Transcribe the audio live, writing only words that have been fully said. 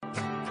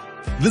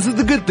This is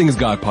the Good Things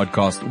Guy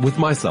podcast with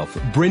myself,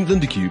 Brent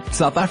Lindeque,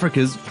 South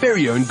Africa's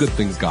very own Good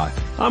Things Guy.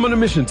 I'm on a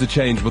mission to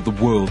change what the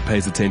world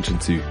pays attention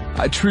to.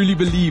 I truly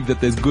believe that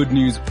there's good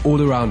news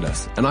all around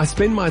us, and I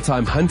spend my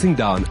time hunting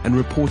down and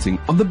reporting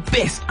on the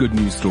best good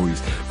news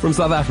stories from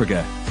South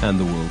Africa and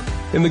the world.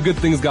 In the Good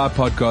Things Guy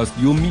podcast,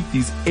 you'll meet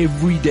these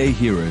everyday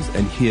heroes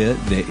and hear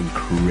their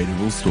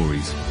incredible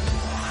stories.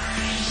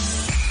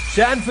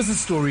 Shan Visser's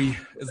story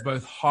is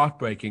both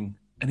heartbreaking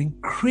and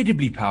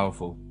incredibly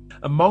powerful.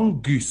 A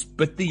mongoose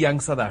bit the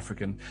young South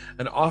African,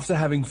 and after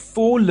having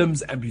 4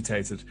 limbs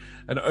amputated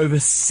and over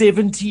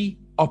 70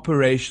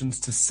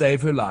 operations to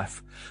save her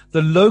life,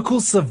 the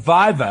local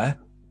survivor,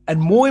 and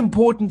more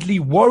importantly,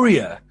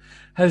 warrior,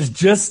 has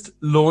just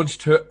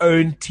launched her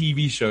own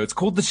TV show. It's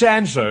called The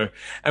Shan Show,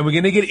 and we're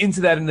going to get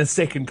into that in a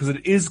second because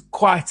it is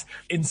quite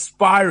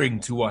inspiring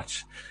to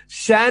watch.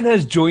 Shan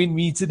has joined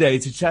me today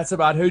to chat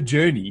about her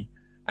journey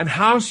and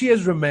how she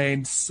has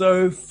remained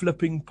so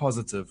flipping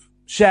positive.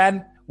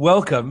 Shan,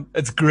 welcome.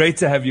 It's great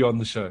to have you on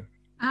the show.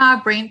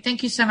 Brent,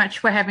 thank you so much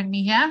for having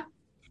me here.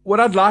 What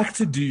I'd like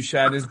to do,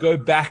 Shan, is go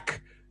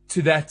back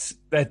to that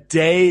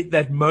day,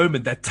 that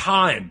moment, that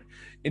time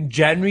in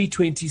January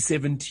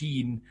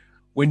 2017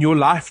 when your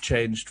life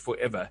changed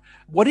forever.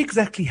 What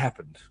exactly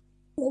happened?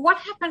 What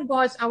happened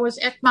was I was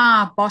at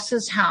my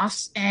boss's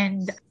house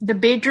and the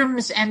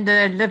bedrooms and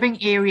the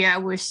living area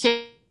were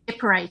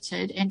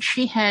separated, and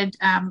she had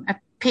a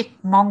pet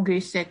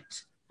mongoose that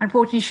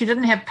unfortunately she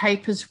didn't have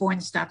papers for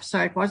and stuff, so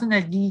it wasn't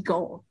a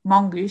legal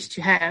mongoose to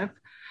have.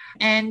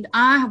 And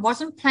I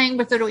wasn't playing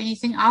with it or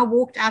anything. I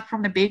walked out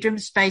from the bedroom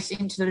space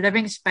into the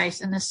living space,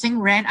 and this thing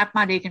ran up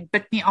my leg and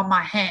bit me on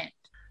my hand.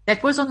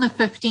 That was on the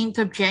 15th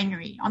of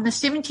January. On the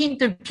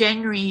 17th of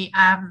January,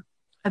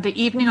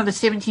 the evening of the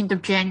 17th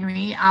of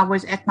January, I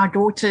was at my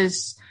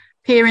daughter's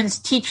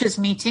parents-teachers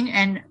meeting,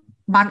 and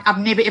I've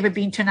never ever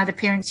been to another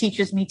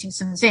parent-teachers meeting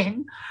since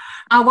then.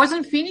 I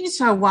wasn't feeling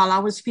so well. I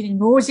was feeling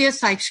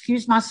nauseous. I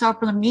excused myself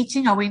from the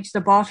meeting. I went to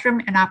the bathroom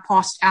and I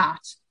passed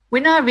out.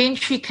 When I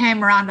eventually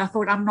came around, I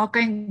thought, I'm not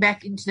going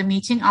back into the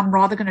meeting. I'm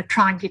rather going to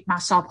try and get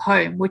myself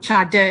home, which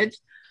I did.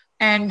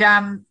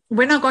 And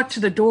when I got to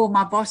the door,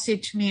 my boss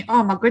said to me,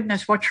 "Oh, my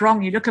goodness, what's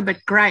wrong? You look a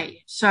bit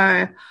gray."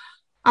 So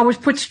I was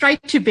put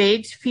straight to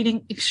bed,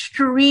 feeling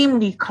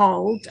extremely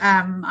cold.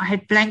 I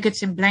had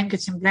blankets and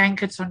blankets and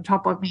blankets on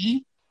top of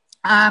me.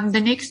 The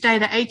next day,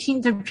 the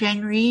 18th of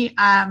January,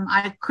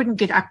 I couldn't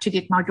get up to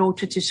get my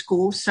daughter to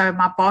school. So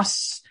my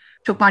boss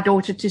took my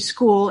daughter to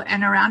school,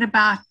 and around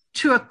about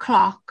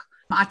 2:00,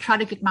 I tried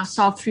to get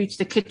myself through to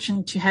the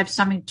kitchen to have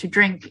something to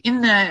drink.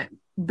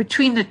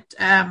 Between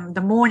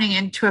the morning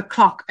and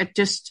 2:00, it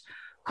just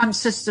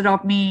consisted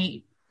of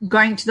me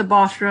going to the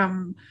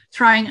bathroom,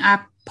 throwing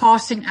up,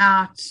 passing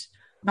out,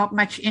 not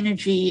much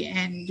energy.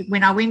 And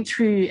when I went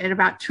through at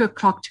about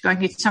 2:00 to go and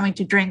get something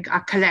to drink, I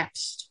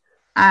collapsed.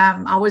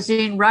 I was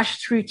then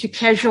rushed through to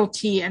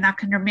casualty, and I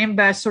can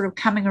remember sort of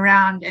coming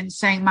around and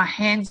saying my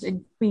hands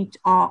and feet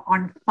are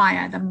on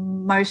fire. The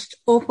most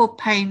awful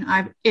pain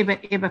I've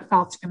ever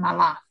felt in my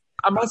life.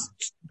 I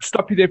must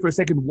stop you there for a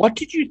second. What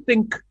did you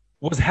think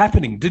was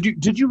happening?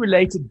 Did you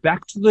relate it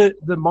back to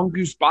the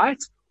mongoose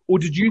bite, or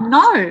did you?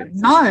 No.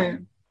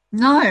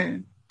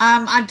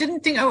 I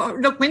didn't think.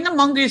 Look, when the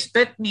mongoose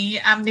bit me,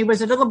 there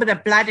was a little bit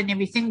of blood and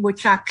everything,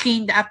 which I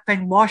cleaned up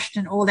and washed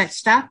and all that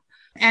stuff.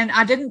 And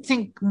I didn't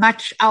think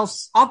much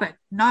else of it.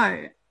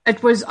 No,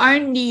 it was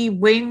only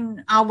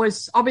when I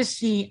was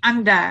obviously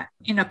in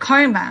a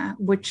coma,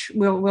 which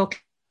we'll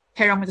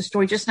carry on with the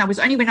story just now. It was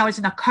only when I was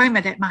in a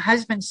coma that my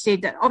husband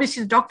said that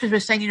obviously the doctors were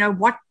saying,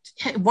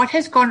 what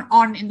has gone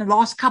on in the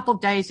last couple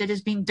of days that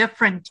has been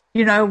different?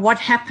 What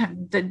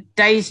happened the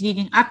days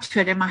leading up to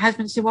it? And my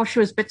husband said, well, she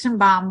was bitten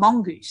by a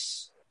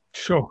mongoose.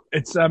 Sure.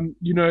 It's, I'm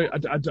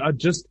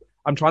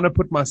trying to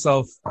put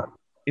myself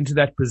into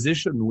that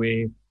position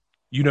where,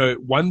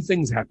 one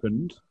thing's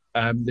happened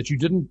that you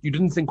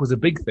didn't think was a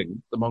big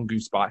thing, the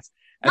mongoose bite.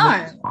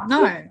 And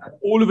No.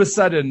 All of a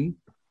sudden,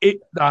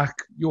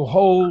 your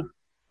whole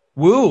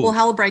world. All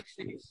hell breaks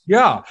loose.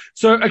 Yeah.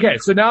 So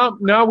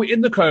now we're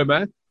in the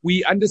coma.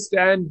 We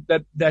understand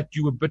that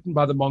you were bitten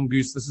by the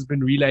mongoose. This has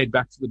been relayed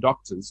back to the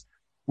doctors.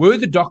 Were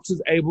the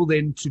doctors able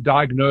then to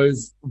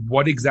diagnose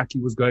what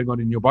exactly was going on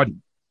in your body?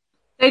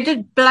 They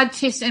did blood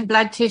tests and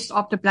blood test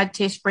after blood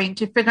test, Brent,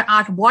 to figure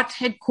out what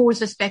had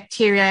caused this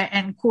bacteria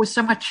and caused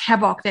so much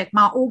havoc that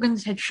my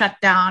organs had shut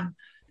down.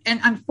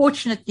 And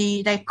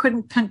unfortunately, they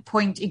couldn't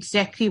pinpoint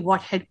exactly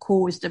what had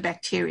caused the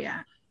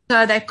bacteria.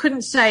 So they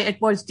couldn't say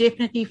it was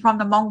definitely from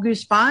the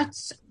mongoose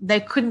bites. They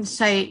couldn't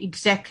say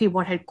exactly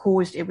what had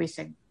caused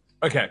everything.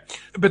 Okay.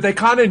 But they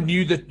kind of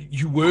knew that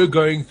you were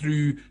going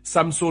through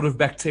some sort of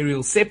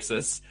bacterial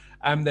sepsis.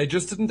 They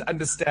just didn't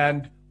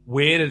understand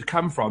where it had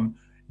come from.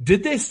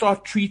 Did they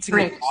start treating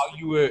it while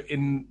you were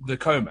in the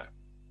coma?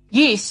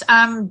 Yes,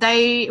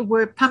 they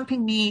were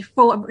pumping me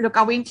full. Look,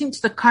 I went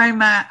into the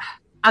coma.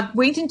 I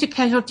went into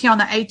casualty on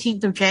the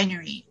 18th of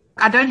January.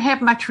 I don't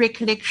have much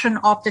recollection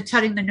after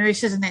telling the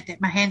nurses and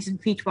that my hands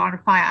and feet were on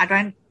fire. I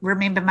don't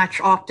remember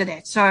much after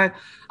that. So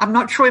I'm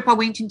not sure if I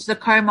went into the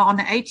coma on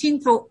the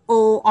 18th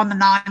or on the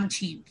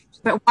 19th.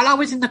 But while I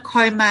was in the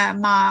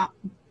coma,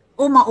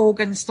 all my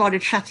organs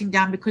started shutting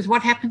down, because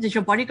what happens is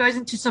your body goes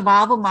into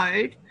survival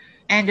mode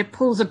and it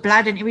pulls the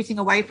blood and everything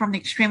away from the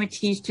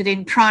extremities to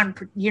then try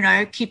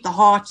and, keep the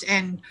heart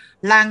and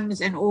lungs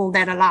and all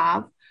that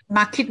alive.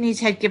 My kidneys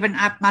had given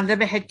up. My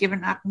liver had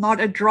given up. Not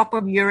a drop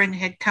of urine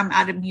had come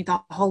out of me the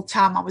whole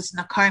time I was in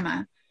a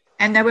coma.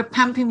 And they were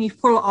pumping me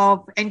full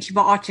of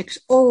antibiotics,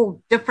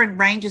 all different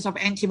ranges of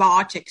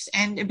antibiotics.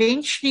 And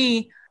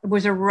eventually it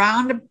was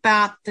around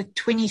about the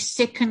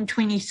 22nd,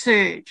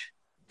 23rd.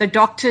 The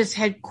doctors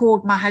had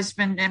called my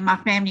husband and my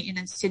family in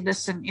and said,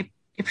 listen,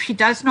 if she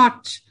does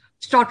not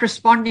start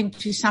responding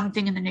to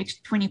something in the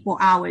next 24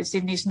 hours,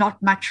 then there's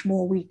not much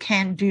more we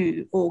can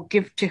do or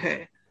give to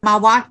her. My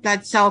white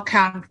blood cell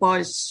count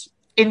was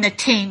in the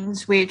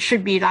tens, where it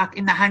should be like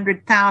in the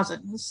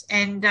 100,000s.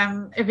 And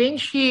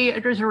eventually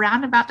it was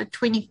around about the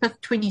 25th,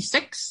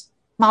 26th,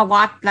 my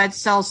white blood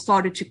cells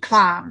started to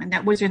climb. And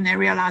that was when they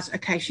realized,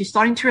 okay, she's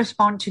starting to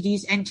respond to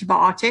these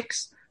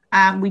antibiotics.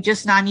 We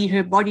just now need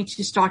her body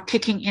to start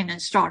kicking in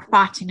and start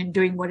fighting and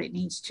doing what it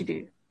needs to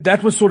do.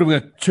 That was sort of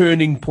a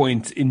turning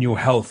point in your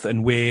health,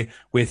 and where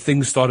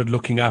things started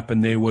looking up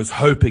and there was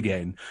hope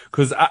again.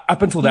 Because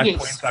up until that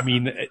point, I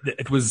mean,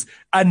 it was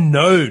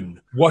unknown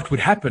what would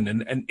happen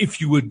and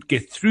if you would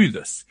get through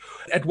this.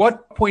 At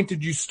what point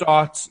did you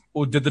start,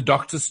 or did the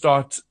doctors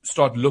start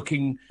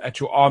looking at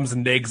your arms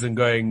and legs and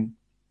going,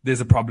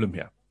 there's a problem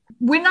here?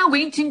 When I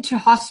went into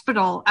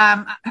hospital,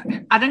 I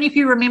don't know if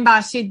you remember, I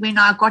said when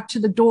I got to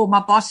the door, my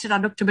boss said I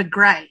looked a bit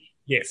grey.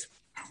 Yes.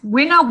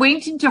 When I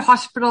went into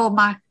hospital,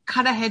 my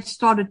colour had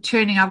started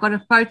turning. I've got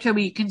a photo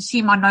where you can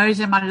see my nose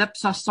and my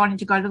lips are starting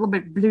to go a little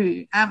bit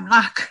blue.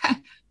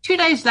 2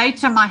 days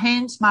later, my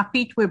hands, my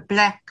feet were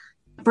black.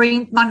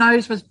 My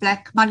nose was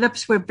black. My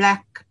lips were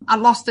black. I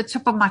lost the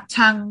tip of my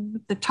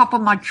tongue, the top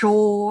of my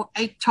jaw,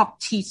 8 top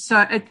teeth.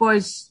 So it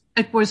was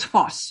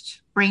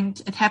fast,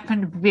 Brent. It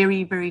happened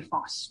very, very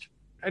fast.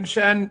 And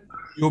Shan,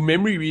 your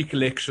memory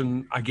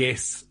recollection, I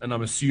guess, and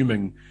I'm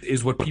assuming,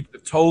 is what people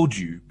have told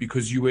you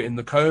because you were in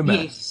the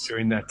coma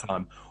during that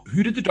time.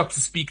 Who did the doctor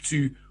speak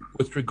to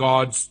with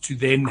regards to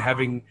then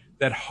having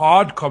that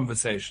hard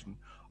conversation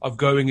of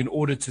going, in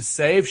order to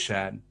save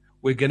Shan,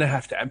 we're going to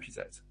have to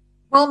amputate?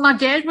 Well, my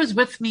dad was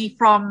with me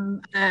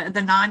from the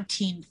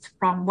 19th,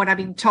 from what I've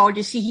been told.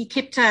 You see, he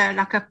kept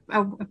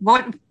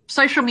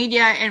social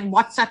media and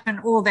WhatsApp and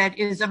all that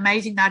is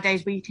amazing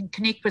nowadays, where you can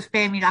connect with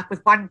family, like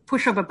with one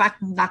push of a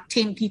button, like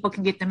 10 people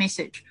can get the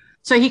message.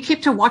 So he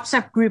kept a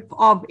WhatsApp group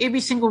of every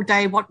single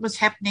day, what was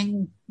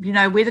happening,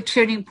 where the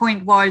turning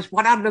point was,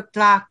 what I looked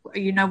like,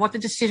 what the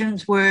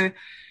decisions were.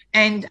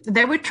 And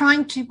they were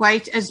trying to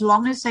wait as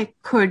long as they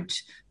could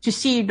to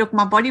see, look,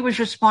 my body was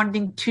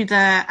responding to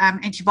the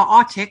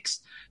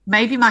antibiotics.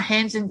 Maybe my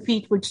hands and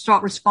feet would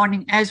start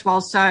responding as well.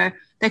 So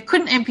they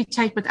couldn't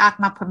amputate without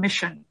my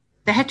permission.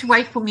 They had to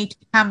wait for me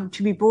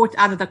to be brought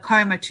out of the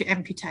coma to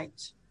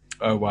amputate.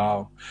 Oh,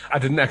 wow. I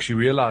didn't actually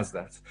realize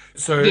that.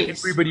 So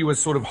Everybody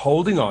was sort of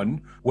holding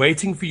on,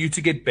 waiting for you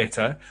to get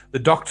better. The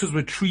doctors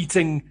were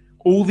treating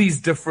all these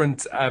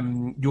different,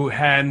 your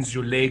hands,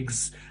 your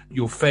legs,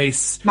 your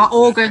face. My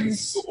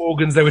organs. Your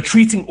organs. They were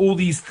treating all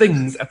these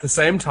things at the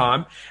same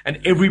time, and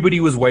everybody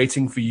was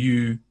waiting for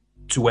you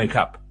to wake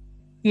up.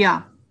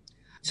 Yeah.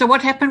 So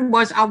what happened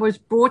was I was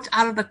brought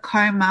out of the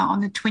coma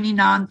on the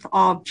 29th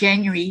of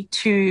January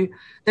to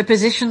the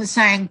physician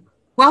saying,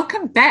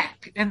 welcome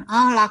back. And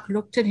I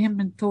looked at him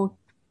and thought,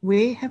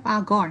 where have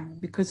I gone?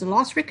 Because the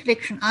last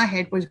recollection I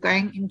had was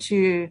going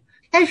into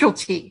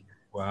casualty.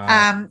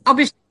 Wow.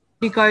 Obviously,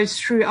 it goes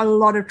through a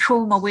lot of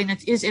trauma when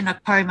it is in a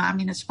coma. I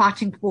mean, it's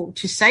fighting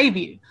to save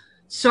you.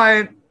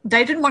 So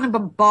they didn't want to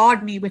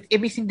bombard me with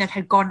everything that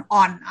had gone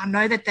on. I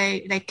know that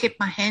they kept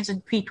my hands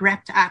and feet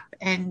wrapped up,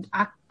 and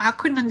I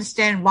couldn't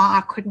understand why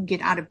I couldn't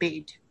get out of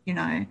bed,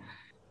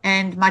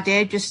 And my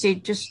dad just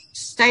said, just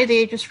stay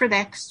there, just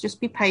relax,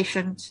 just be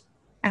patient.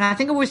 And I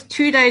think it was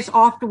 2 days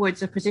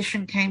afterwards, a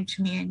physician came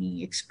to me and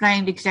he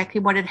explained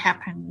exactly what had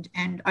happened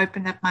and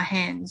opened up my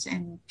hands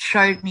and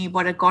showed me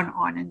what had gone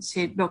on and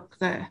said, look,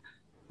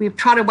 we've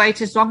tried to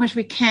wait as long as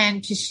we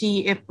can to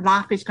see if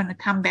life is going to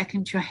come back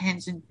into your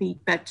hands and feet,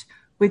 but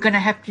we're going to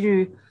have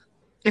to,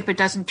 if it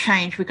doesn't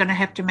change, we're going to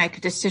have to make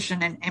a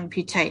decision and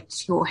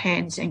amputate your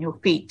hands and your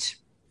feet.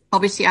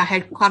 Obviously, I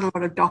had quite a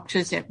lot of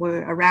doctors that were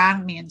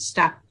around me and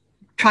stuff,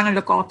 trying to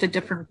look after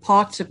different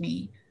parts of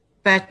me.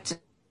 But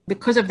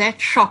because of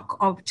that shock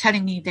of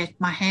telling me that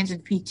my hands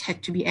and feet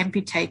had to be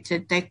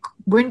amputated, they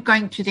weren't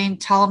going to then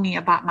tell me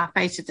about my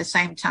face at the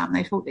same time.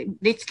 They thought,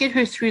 let's get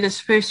her through this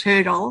first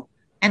hurdle,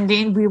 and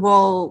then we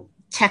will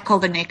tackle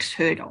the next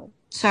hurdle.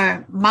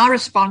 So my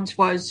response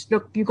was,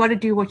 look, you got to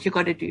do what you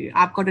got to do.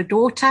 I've got a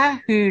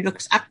daughter who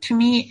looks up to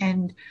me,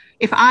 and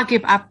if I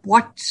give up,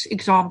 what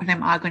example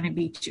am I going to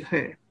be to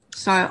her?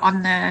 So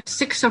on the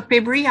 6th of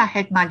February, I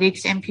had my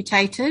legs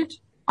amputated.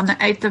 On the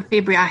 8th of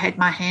February, I had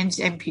my hands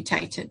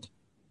amputated.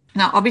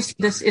 Now, obviously,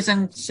 this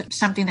isn't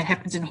something that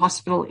happens in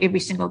hospital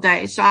every single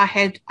day. So I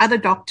had other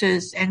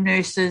doctors and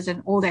nurses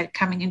and all that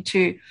coming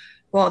into,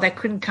 well, they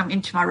couldn't come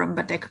into my room,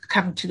 but they could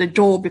come to the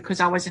door because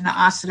I was in an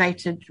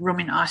isolated room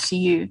in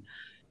ICU.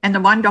 And the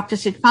one doctor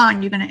said,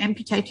 fine, you're going to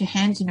amputate her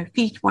hands and her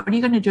feet. What are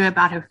you going to do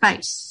about her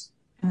face?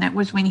 And that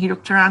was when he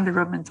looked around the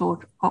room and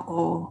thought,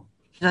 uh-oh,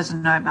 she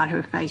doesn't know about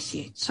her face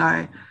yet.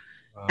 So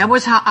that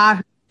was how I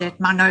heard that.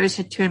 My nose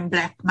had turned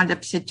black. My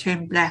lips had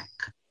turned black.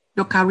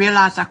 Look, I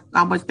realized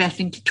I was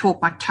battling to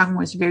talk. My tongue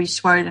was very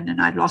swollen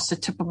and I'd lost the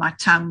tip of my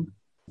tongue.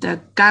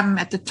 The gum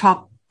at the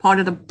top, part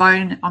of the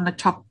bone on the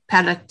top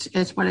palate,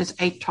 as well as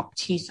 8 top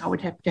teeth, I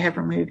would have to have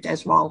removed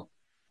as well.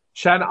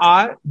 Shan,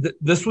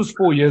 this was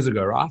 4 years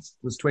ago, right?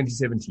 It was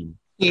 2017.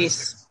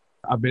 Yes.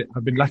 I've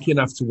been lucky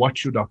enough to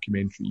watch your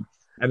documentary,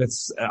 and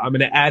I'm going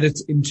to add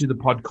it into the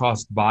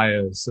podcast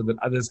bio so that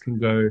others can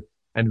go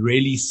and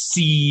really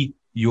see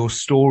your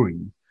story.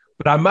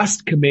 But I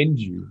must commend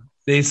you.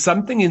 There's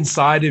something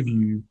inside of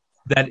you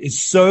that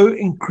is so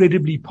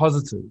incredibly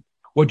positive.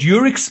 What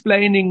you're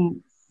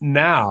explaining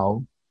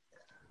now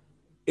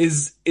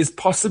is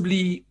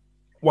possibly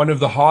one of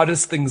the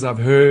hardest things I've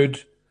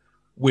heard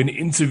when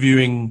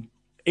interviewing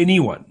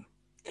anyone.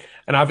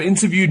 And I've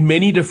interviewed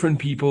many different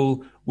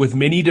people with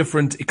many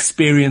different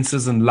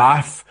experiences and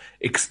life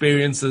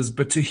experiences,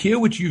 but to hear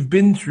what you've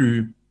been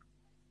through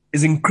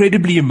is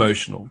incredibly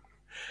emotional.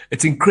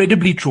 It's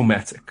incredibly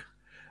traumatic.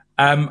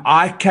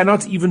 I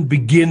cannot even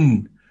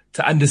begin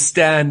to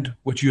understand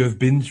what you have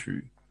been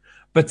through.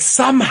 But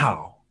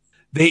somehow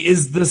there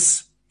is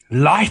this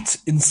light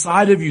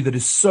inside of you that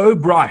is so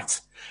bright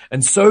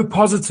and so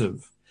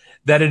positive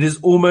that it is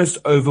almost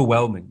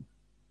overwhelming.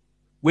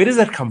 Where does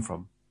that come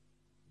from?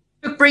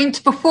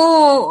 Brent,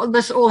 before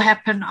this all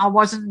happened, I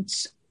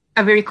wasn't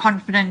a very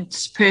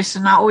confident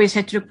person. I always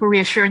had to look for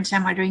reassurance.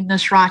 Am I doing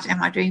this right?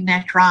 Am I doing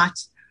that right?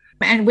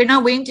 And when I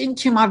went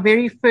into my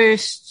very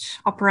first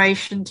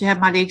operation to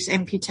have my legs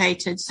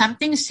amputated,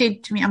 something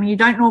said to me, I mean, you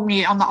don't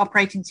normally on the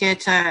operating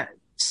theatre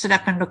sit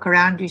up and look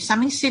around you.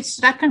 Something said,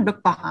 sit up and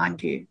look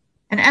behind you.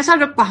 And as I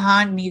looked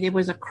behind me, there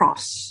was a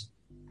cross.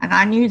 And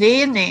I knew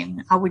there and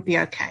then I would be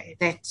okay.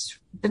 That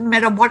didn't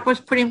matter what was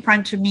put in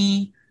front of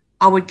me,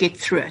 I would get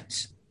through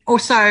it.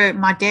 Also,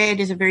 my dad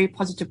is a very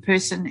positive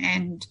person,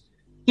 and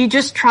he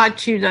just tried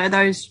to,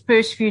 those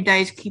first few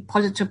days, keep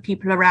positive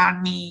people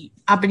around me.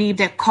 I believe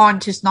that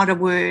can't is not a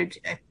word.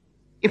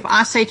 If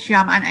I say to you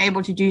I'm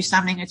unable to do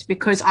something, it's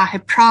because I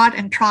have tried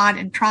and tried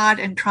and tried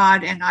and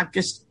tried, and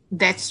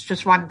that's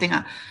just one thing.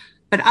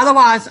 But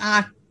otherwise,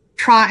 I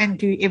try and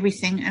do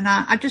everything, and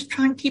I just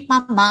try and keep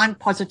my mind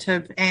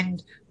positive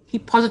and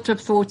keep positive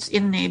thoughts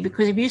in there,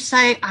 because if you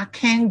say I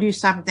can do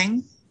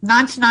something,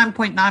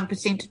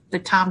 99.9% of the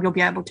time you'll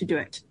be able to do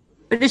it.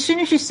 But as soon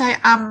as you say,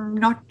 I'm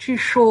not too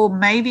sure,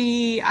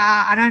 maybe,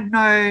 I don't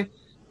know,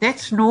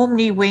 that's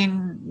normally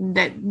when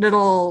that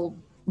little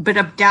bit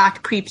of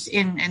doubt creeps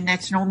in, and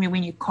that's normally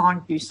when you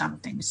can't do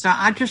something. So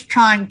I just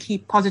try and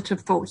keep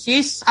positive thoughts.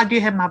 Yes, I do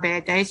have my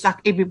bad days like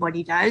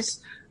everybody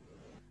does,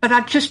 but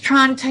I just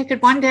try and take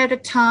it one day at a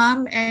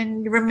time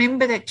and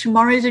remember that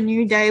tomorrow is a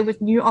new day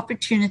with new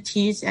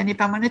opportunities. And if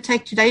I'm going to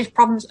take today's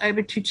problems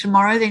over to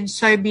tomorrow, then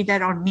so be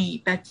that on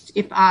me. But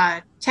if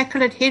I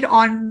tackle it head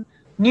on,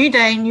 new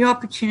day, new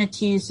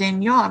opportunities,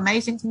 then yeah,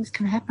 amazing things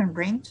can happen,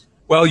 Brent.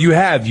 Well,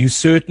 you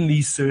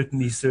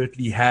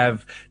certainly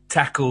have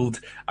tackled,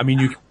 I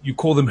mean, you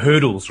call them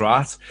hurdles,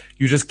 right?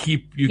 You just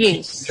keep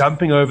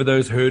jumping over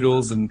those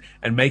hurdles and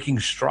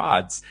making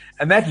strides.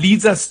 And that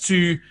leads us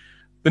to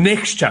the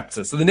next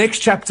chapter. So the next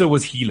chapter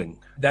was healing.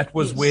 That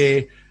was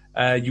where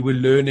you were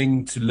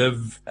learning to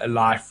live a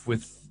life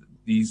with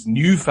these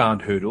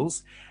newfound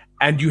hurdles,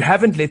 and you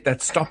haven't let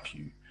that stop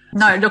you.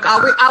 No, look,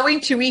 I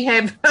went to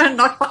rehab,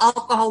 not for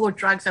alcohol or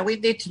drugs. I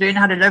went there to learn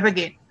how to live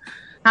again,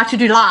 how to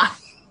do life.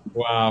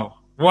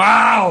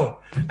 Wow.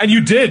 And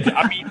you did.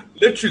 I mean,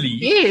 literally.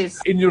 Yes.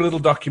 In your little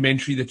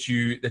documentary that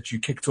you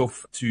kicked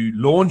off to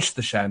launch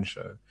the Shan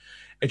Show,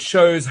 it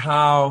shows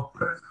how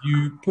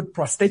you put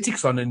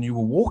prosthetics on and you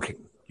were walking.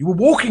 You were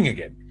walking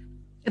again.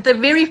 The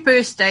very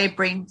first day,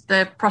 Brent,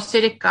 the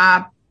prosthetic,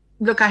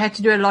 look, I had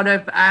to do a lot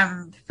of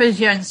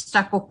physio and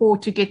stuff before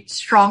to get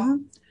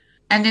strong.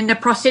 And then the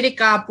prosthetic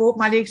guy brought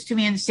my legs to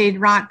me and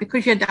said, right,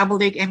 because you're a double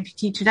leg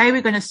amputee, today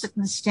we're going to sit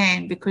and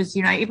stand because,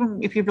 you know, even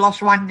if you've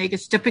lost one leg,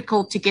 it's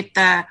difficult to get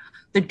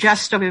the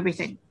gist of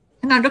everything.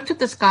 And I looked at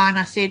this guy and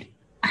I said,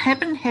 I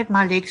haven't had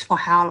my legs for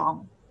how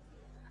long?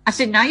 I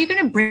said, now you're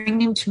going to bring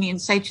them to me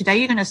and say, today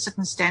you're going to sit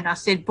and stand. I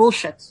said,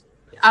 bullshit.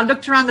 I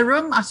looked around the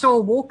room. I saw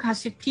a walker. I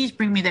said, please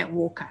bring me that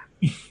walker.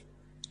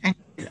 And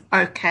he said,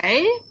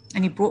 okay.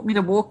 And he brought me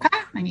the walker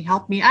and he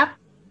helped me up.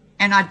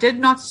 And I did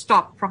not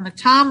stop. From the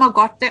time I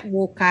got that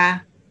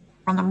walker,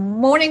 from the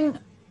morning,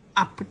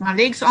 I put my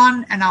legs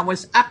on and I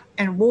was up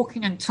and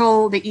walking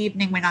until the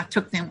evening when I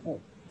took them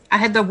off. I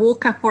had the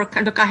walker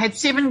I had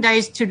 7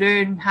 days to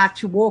learn how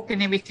to walk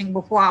and everything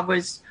before I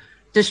was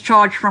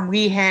discharged from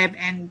rehab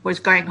and was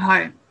going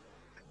home.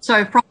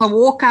 So from the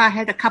walker, I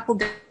had a couple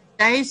of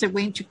days that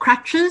went to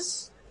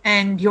crutches.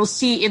 And you'll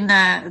see in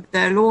the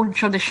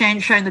launch of the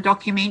Shan show in the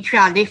documentary,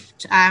 I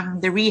left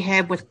the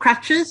rehab with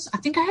crutches. I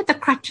think I had the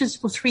crutches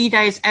for 3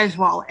 days as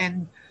well,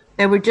 and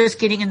they were just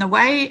getting in the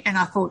way. And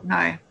I thought,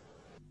 no,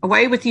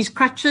 away with these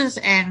crutches.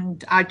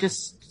 And I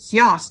just,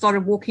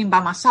 started walking by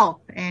myself.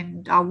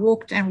 And I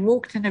walked,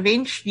 and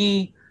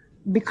eventually,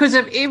 because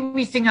of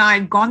everything I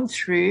had gone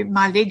through,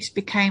 my legs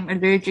became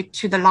allergic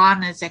to the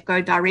liners that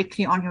go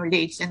directly on your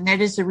legs. And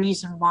that is the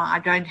reason why I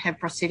don't have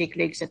prosthetic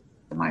legs at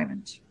the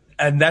moment.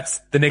 And that's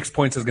the next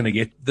point I was going to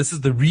get. This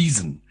is the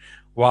reason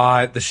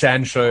why the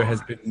Shan show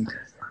has been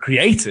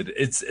created.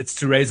 It's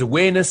to raise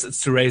awareness.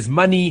 It's to raise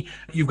money.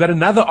 You've got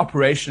another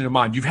operation in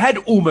mind. You've had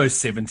almost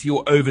 70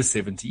 or over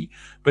 70,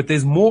 but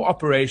there's more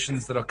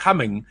operations that are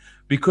coming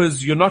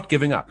because you're not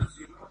giving up.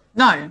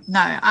 No.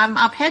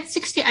 I've had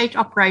 68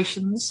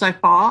 operations so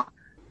far.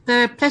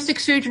 The plastic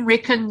surgeon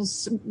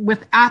reckons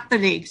without the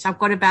legs, I've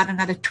got about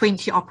another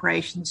 20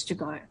 operations to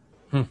go.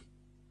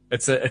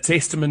 It's a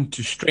testament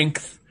to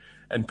strength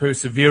and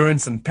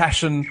perseverance and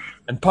passion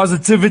and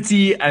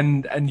positivity,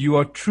 and you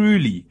are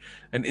truly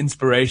an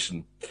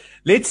inspiration.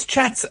 Let's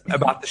chat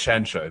about the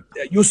Shan show.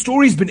 Your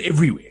story's been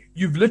everywhere.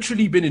 You've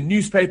literally been in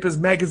newspapers,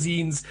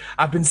 magazines.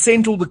 I've been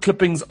sent all the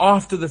clippings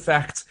after the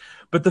fact.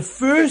 But the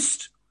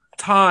first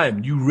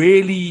time you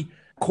really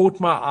caught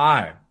my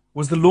eye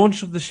was the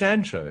launch of the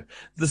Shan show,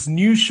 this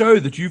new show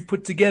that you've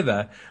put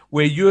together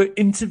where you're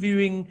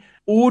interviewing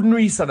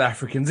ordinary South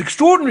Africans,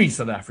 extraordinary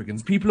South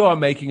Africans, people who are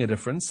making a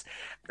difference.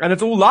 And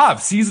it's all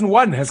live. Season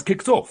 1 has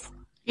kicked off.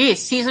 Yes,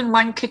 season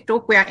 1 kicked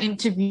off where I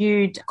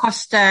interviewed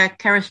Costa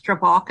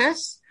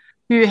Karastrabakis,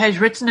 who has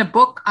written a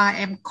book, I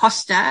Am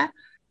Costa,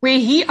 where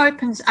he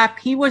opens up.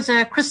 He was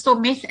a crystal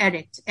meth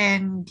addict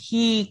and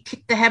he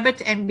kicked the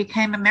habit and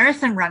became a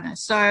marathon runner.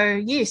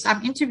 So yes,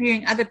 I'm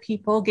interviewing other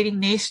people,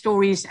 getting their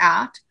stories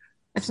out.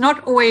 It's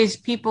not always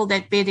people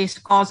that bear their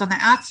scars on the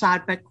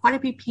outside, but quite a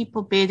few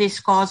people bear their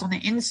scars on the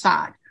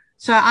inside.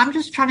 So I'm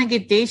just trying to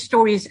get their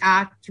stories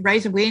out to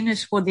raise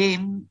awareness for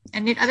them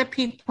and let other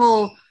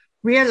people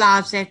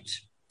realize that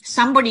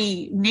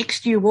somebody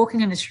next to you walking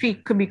in the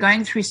street could be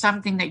going through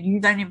something that you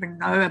don't even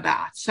know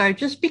about. So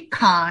just be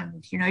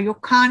kind. Your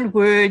kind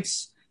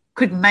words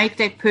could make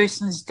that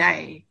person's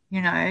day,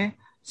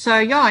 So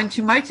and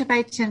to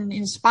motivate and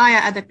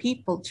inspire other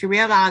people to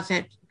realize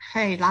that,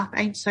 hey, life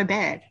ain't so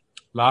bad.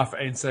 Life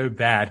ain't so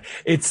bad.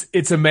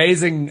 It's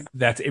amazing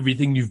that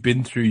everything you've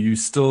been through, you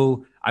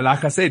still,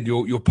 like I said,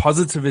 your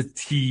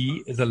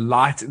positivity is a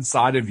light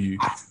inside of you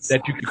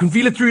that you can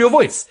feel it through your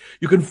voice.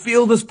 You can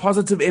feel this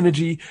positive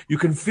energy. You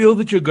can feel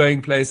that you're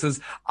going places.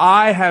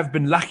 I have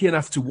been lucky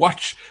enough to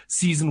watch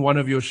season 1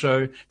 of your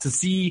show, to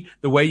see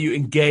the way you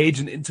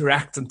engage and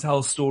interact and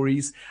tell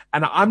stories.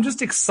 And I'm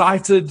just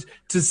excited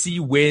to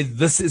see where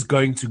this is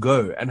going to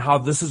go and how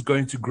this is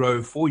going to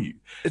grow for you.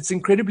 It's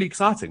incredibly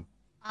exciting.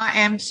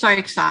 I am so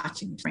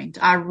excited, Brent.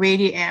 I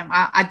really am.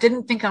 I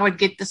didn't think I would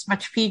get this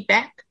much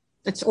feedback.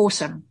 It's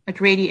awesome.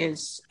 It really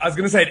is. I was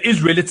going to say it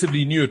is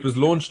relatively new. It was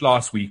launched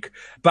last week,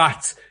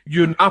 but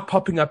you're now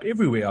popping up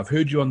everywhere. I've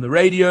heard you on the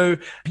radio.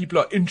 People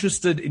are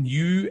interested in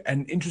you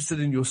and interested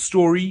in your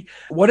story.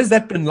 What has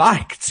that been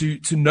like to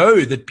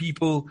know that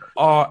people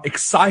are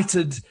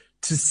excited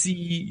to see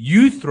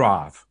you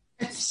thrive?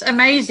 It's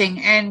amazing.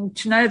 And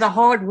to know the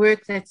hard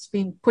work that's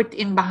been put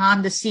in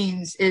behind the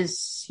scenes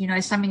is,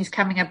 something's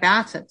coming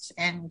about it.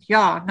 And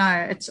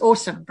it's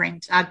awesome,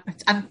 Brent.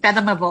 It's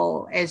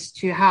unfathomable as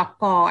to how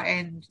far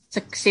and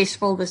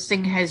successful this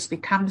thing has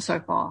become so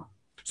far.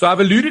 So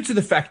I've alluded to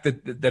the fact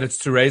that it's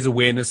to raise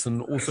awareness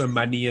and also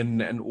money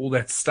and all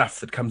that stuff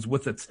that comes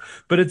with it.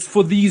 But it's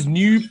for these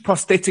new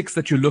prosthetics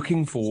that you're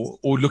looking for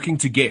or looking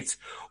to get.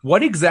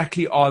 What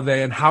exactly are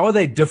they and how are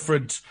they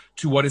different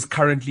to what is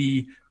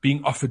currently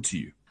being offered to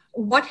you?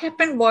 What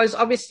happened was,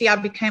 obviously, I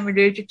became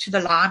allergic to the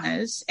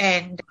liners,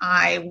 and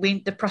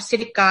the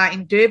prosthetic guy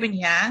in Durban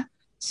here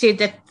said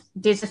that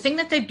there's a thing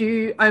that they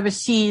do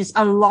overseas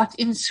a lot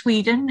in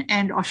Sweden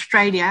and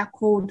Australia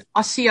called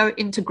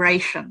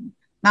osseointegration.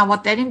 Now,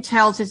 what that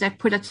entails is they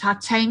put a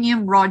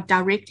titanium rod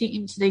directly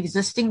into the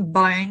existing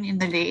bone in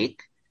the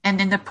leg, and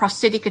then the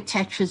prosthetic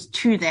attaches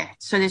to that.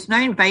 So there's no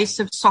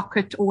invasive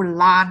socket or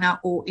liner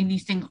or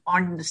anything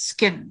on the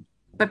skin.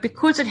 But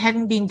because it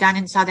hadn't been done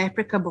in South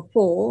Africa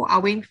before, I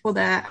went for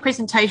the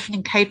presentation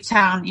in Cape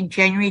Town in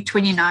January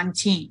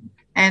 2019.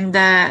 And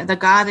the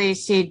guy there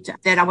said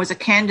that I was a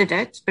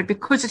candidate, but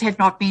because it had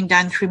not been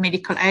done through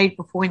medical aid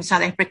before in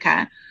South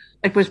Africa,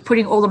 it was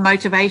putting all the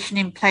motivation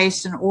in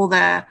place and all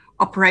the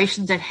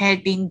operations that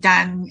had been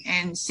done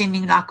and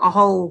sending like a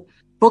whole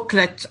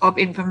booklet of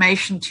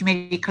information to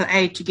medical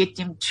aid to get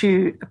them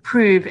to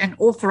approve and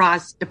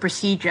authorize the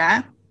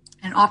procedure.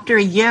 And after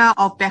a year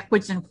of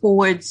backwards and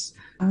forwards,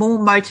 more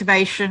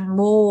motivation,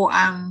 more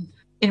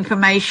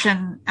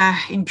information.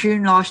 In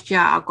June last year,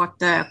 I got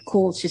the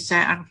call to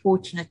say,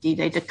 unfortunately,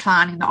 they're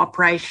declining the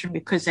operation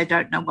because they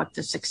don't know what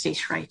the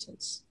success rate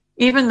is.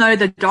 Even though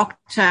the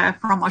doctor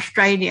from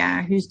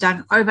Australia, who's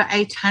done over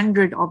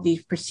 800 of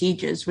these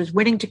procedures, was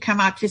willing to come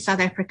out to South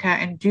Africa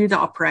and do the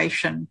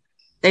operation,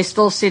 they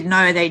still said,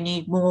 no, they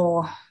need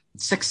more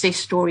success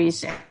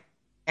stories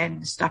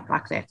and stuff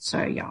like that.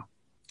 So yeah,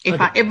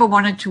 if I ever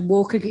wanted to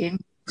walk again,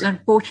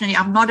 unfortunately,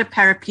 I'm not a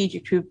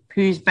paraplegic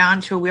who's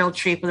bound to a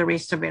wheelchair for the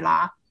rest of their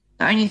life.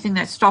 The only thing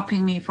that's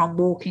stopping me from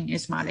walking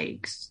is my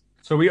legs.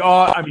 So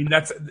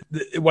that's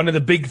one of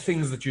the big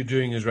things that you're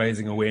doing is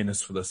raising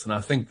awareness for this. And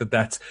I think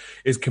that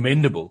is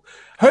commendable.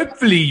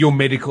 Hopefully your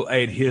medical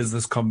aid hears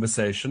this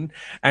conversation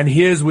and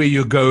hears where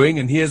you're going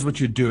and hears what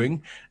you're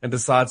doing and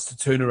decides to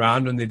turn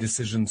around on their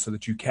decision so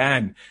that you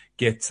can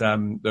get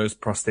those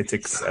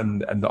prosthetics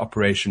and the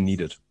operation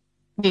needed.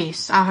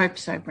 Yes, I hope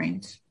so,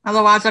 Brent.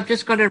 Otherwise, I've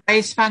just got to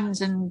raise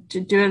funds and to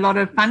do a lot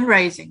of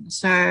fundraising.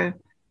 So,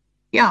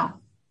 yeah.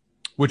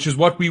 Which is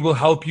what we will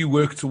help you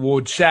work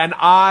towards. Shan,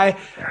 I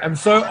am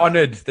so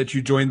honored that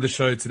you joined the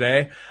show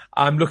today.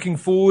 I'm looking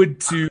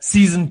forward to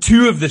season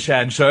 2 of the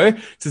Shan Show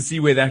to see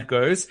where that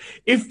goes.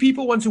 If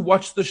people want to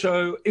watch the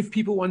show, if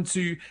people want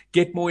to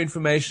get more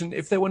information,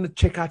 if they want to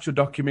check out your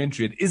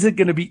documentary, it is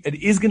going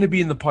to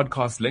be in the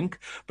podcast link,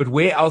 but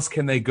where else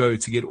can they go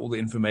to get all the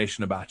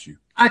information about you?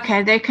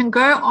 Okay, they can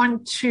go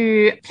on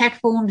to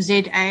platform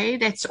ZA.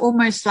 That's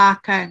almost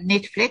like a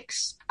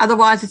Netflix.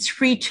 Otherwise, it's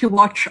free to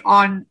watch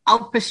on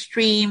Alpha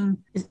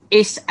Stream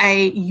SA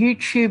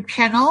YouTube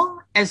channel,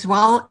 as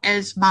well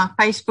as my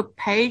Facebook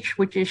page,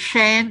 which is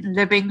Shan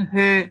Living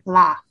Her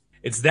Life.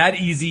 It's that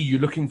easy. You're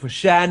looking for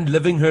Shan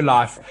Living Her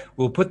Life.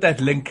 We'll put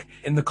that link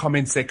in the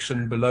comment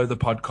section below the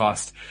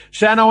podcast.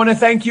 Shan, I want to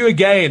thank you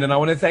again, and I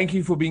want to thank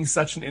you for being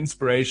such an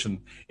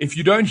inspiration. If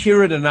you don't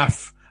hear it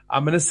enough,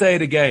 I'm going to say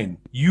it again.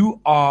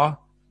 You are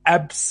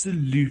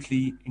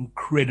absolutely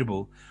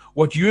incredible.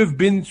 What you have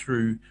been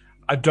through,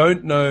 I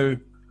don't know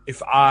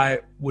if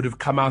I would have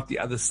come out the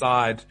other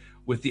side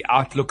with the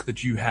outlook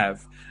that you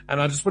have. And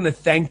I just want to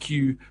thank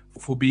you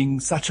for being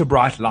such a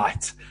bright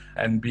light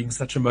and being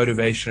such a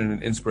motivation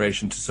and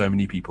inspiration to so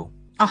many people.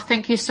 Oh,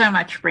 thank you so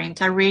much,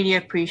 Brent. I really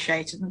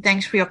appreciate it. And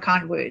thanks for your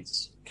kind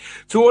words.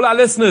 To all our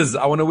listeners,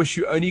 I want to wish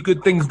you only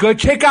good things. Go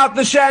check out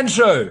the Shan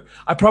Show.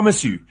 I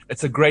promise you,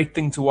 it's a great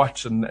thing to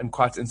watch and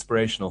quite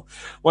inspirational.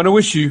 I want to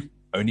wish you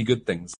only good things.